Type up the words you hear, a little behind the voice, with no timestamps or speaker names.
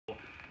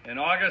In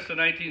August of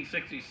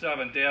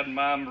 1967, Dad and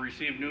Mom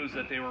received news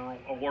that they were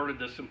awarded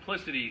the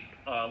Simplicity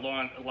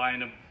line of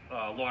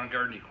lawn and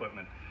garden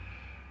equipment.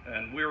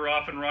 And we were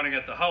off and running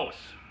at the house.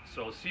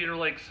 So Cedar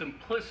Lake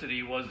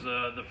Simplicity was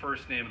the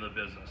first name of the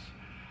business.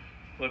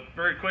 But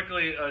very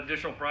quickly,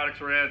 additional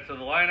products were added to the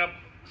lineup.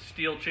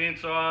 Steel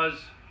chainsaws,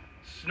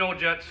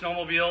 Snowjet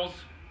snowmobiles.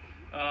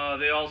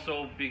 They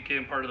also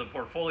became part of the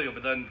portfolio,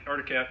 but then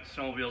Articat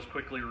snowmobiles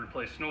quickly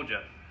replaced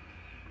Snowjet.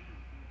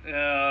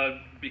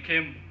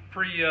 Became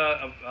pretty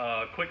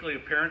quickly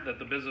apparent that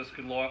the business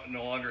could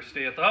no longer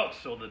stay at the house,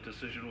 so the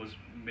decision was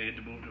made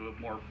to move to a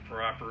more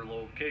proper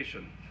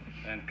location.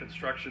 And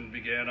construction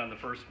began on the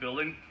first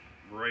building,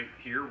 right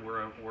here,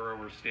 where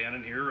we're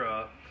standing here,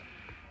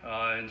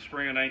 in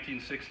spring of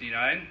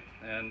 1969.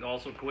 And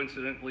also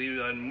coincidentally,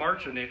 in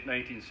March of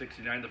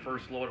 1969, the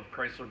first load of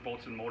Chrysler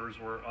boats and motors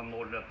were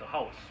unloaded at the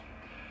house.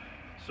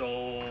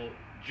 So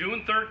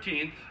June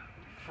 13th,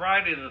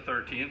 Friday the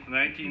 13th,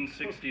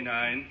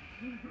 1969,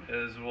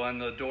 is when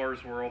the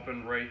doors were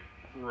opened right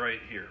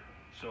here.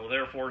 So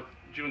therefore,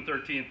 June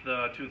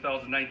 13th,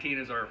 2019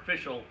 is our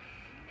official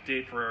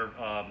date for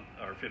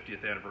our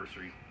 50th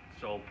anniversary.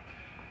 So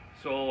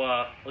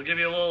I'll give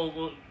you a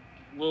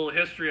little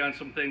history on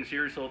some things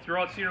here. So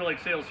throughout Cedar Lake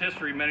Sales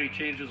history, many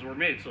changes were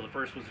made. So the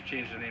first was to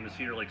change the name of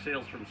Cedar Lake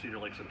Sales from Cedar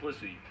Lake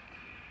Simplicity.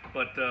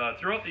 But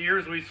throughout the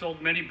years, we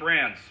sold many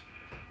brands.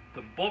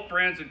 The boat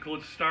brands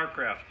include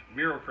Starcraft,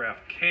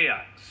 Mirocraft,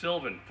 Kayak,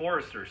 Sylvan,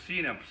 Forester,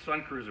 Sea-Nymph,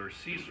 Sun Cruiser,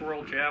 Sea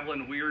Swirl,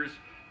 Javelin, Weirs,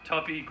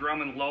 Tuffy,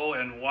 Grumman Low,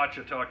 and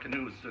Ouachita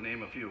Canoes, to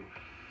name a few.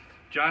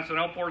 Johnson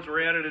outboards were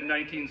added in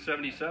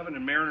 1977,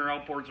 and Mariner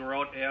outboards were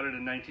added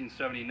in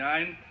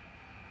 1979.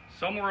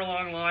 Somewhere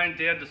along the line,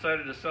 Dad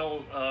decided to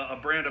sell a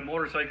brand of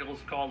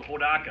motorcycles called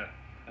Hodaka.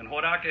 And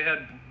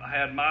Hodaka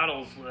had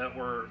models that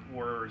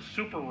were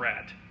Super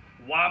Rat,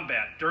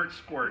 Wombat, Dirt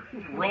Squirt,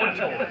 Road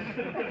Toad.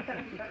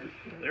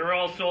 They were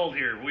all sold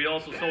here. We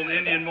also sold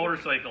Indian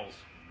motorcycles.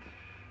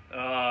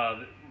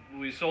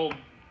 We sold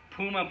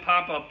Puma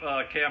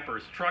pop-up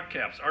campers, truck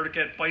caps,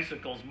 Articat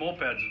bicycles,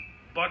 mopeds,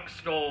 Buck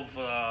stove,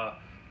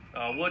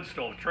 wood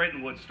stove,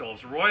 Triton wood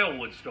stoves, Royal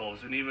wood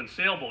stoves, and even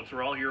sailboats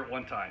were all here at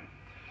one time.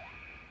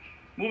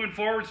 Moving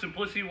forward,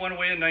 Simplicity went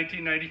away in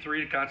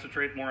 1993 to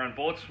concentrate more on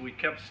boats. We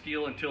kept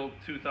steel until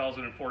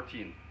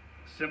 2014.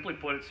 Simply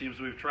put, it seems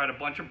we've tried a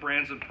bunch of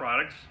brands and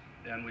products,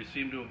 and we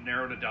seem to have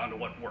narrowed it down to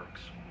what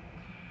works.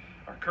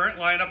 Our current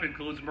lineup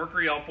includes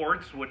Mercury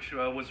outboards, which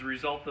was the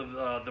result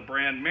of the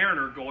brand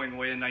Mariner going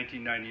away in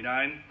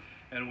 1999,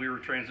 and we were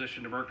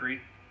transitioned to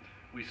Mercury.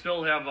 We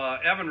still have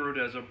Evinrude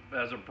as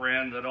a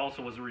brand that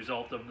also was a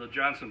result of the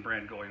Johnson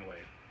brand going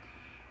away.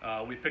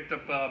 We picked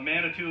up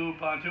Manitou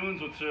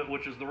pontoons,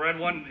 which is the red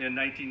one, in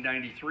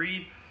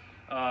 1993.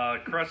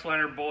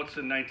 Crestliner boats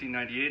in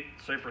 1998.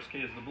 Cypress K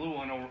is the blue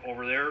one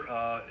over there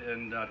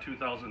in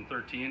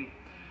 2013.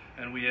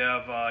 And we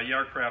have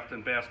Yarcraft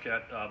and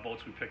Basscat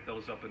boats. We picked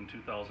those up in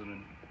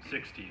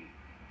 2016.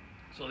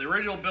 So the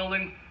original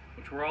building,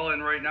 which we're all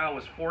in right now,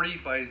 was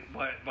 40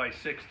 by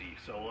 60.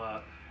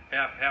 So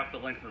half the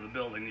length of the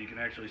building. You can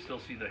actually still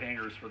see the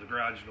hangers for the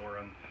garage door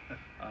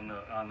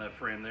on the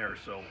frame there.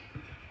 So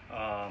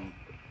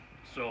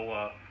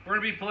we're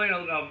going to be playing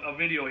a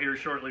video here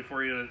shortly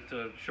for you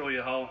to show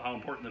you how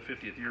important the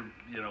 50th year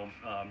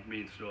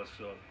means to us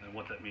and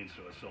what that means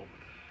to us. So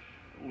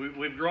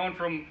we've grown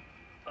from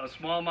a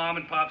small mom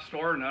and pop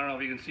store, and I don't know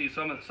if you can see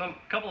some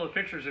couple of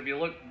pictures. If you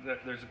look,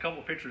 there's a couple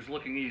of pictures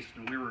looking east,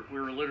 and we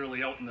were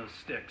literally out in the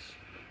sticks.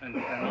 And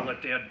I'll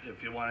let Dad,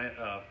 if you want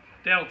to.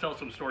 Dad will tell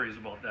some stories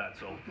about that.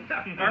 So if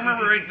I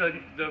remember right,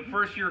 the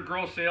first year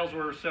gross sales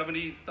were about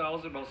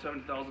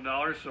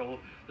 $70,000. So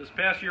this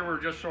past year we're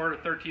just short of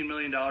 $13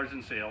 million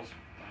in sales.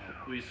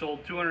 We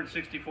sold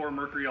 264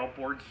 Mercury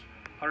outboards,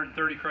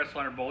 130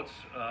 Crestliner boats,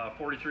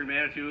 43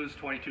 Manitous,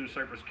 22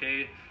 Cypress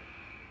K,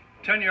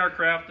 10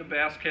 Yarcraft, a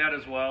Basscat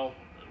as well.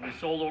 We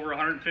sold over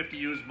 150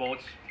 used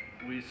boats.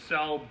 We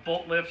sell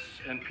boat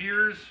lifts and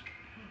piers.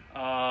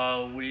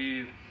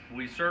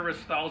 We service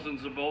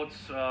thousands of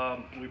boats.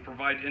 We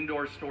provide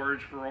indoor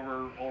storage for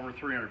over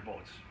 300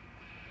 boats.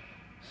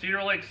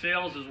 Cedar Lake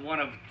Sales is one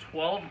of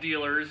 12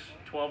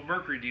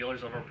 Mercury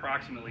dealers of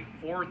approximately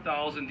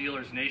 4,000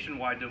 dealers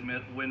nationwide to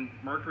win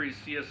Mercury's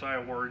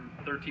CSI Award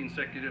 13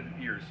 consecutive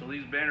years. So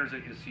these banners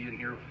that you see in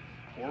here,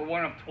 we're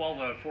one of 12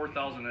 out of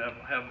 4,000 that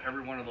have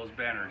every one of those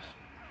banners.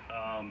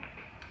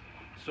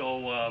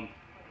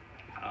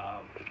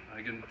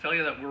 I can tell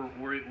you that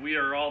we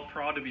are all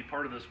proud to be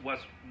part of this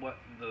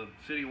the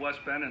city of West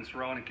Bend and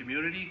surrounding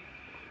community.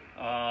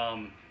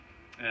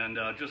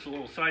 Just a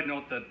little side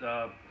note that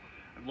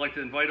I'd like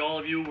to invite all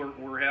of you.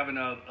 We're having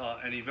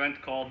an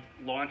event called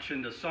Launch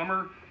into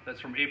Summer. That's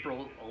from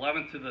April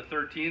 11th to the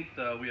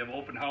 13th. We have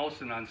open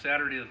house, and on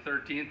Saturday the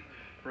 13th,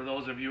 for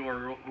those of you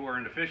who are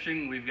into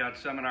fishing, we've got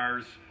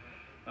seminars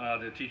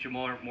to teach you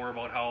more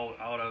about how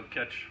to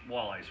catch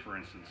walleyes, for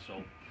instance.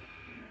 So.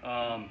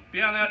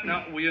 Beyond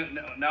that, we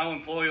now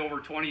employ over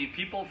 20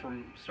 people,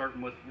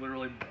 starting with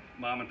literally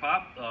mom and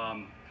pop.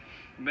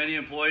 Many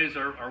employees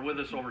are with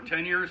us over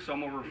 10 years,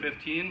 some over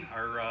 15.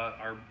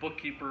 Our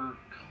bookkeeper,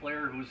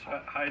 Claire, who's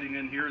hiding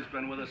in here, has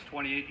been with us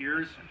 28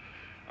 years.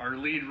 Our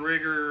lead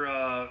rigger,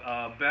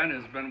 Ben,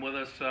 has been with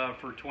us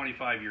for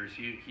 25 years.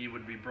 He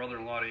would be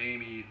brother-in-law to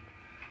Amy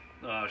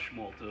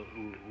Schmolt,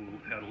 who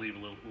had to leave a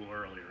little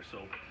earlier.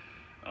 So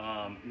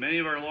many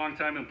of our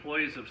longtime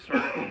employees have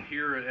started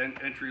here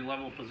at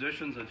entry-level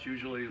positions. It's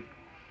usually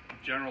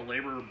general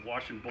labor,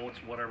 washing boats,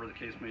 whatever the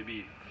case may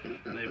be.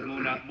 And they've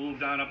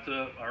moved on up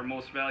to our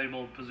most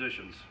valuable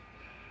positions.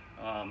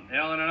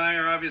 Alan and I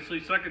are obviously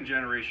second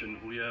generation.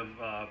 We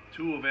have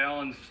two of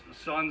Alan's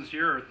sons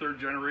here, our third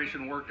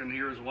generation working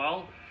here as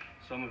well.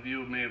 Some of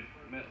you may have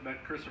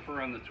met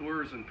Christopher on the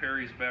tours, and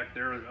Perry's back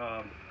there.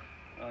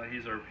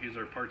 He's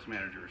our parts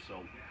manager.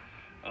 So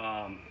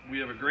we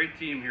have a great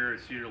team here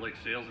at Cedar Lake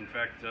Sales. In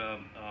fact,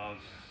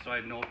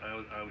 side note,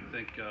 I would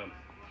think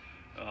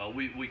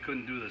we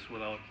couldn't do this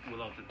without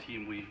the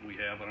team we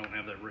have. I don't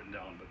have that written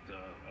down, but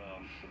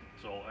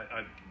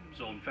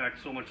so in fact,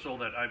 so much so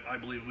that I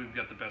believe we've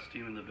got the best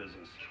team in the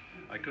business.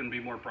 I couldn't be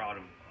more proud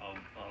of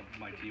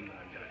my team that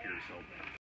I've got here. So.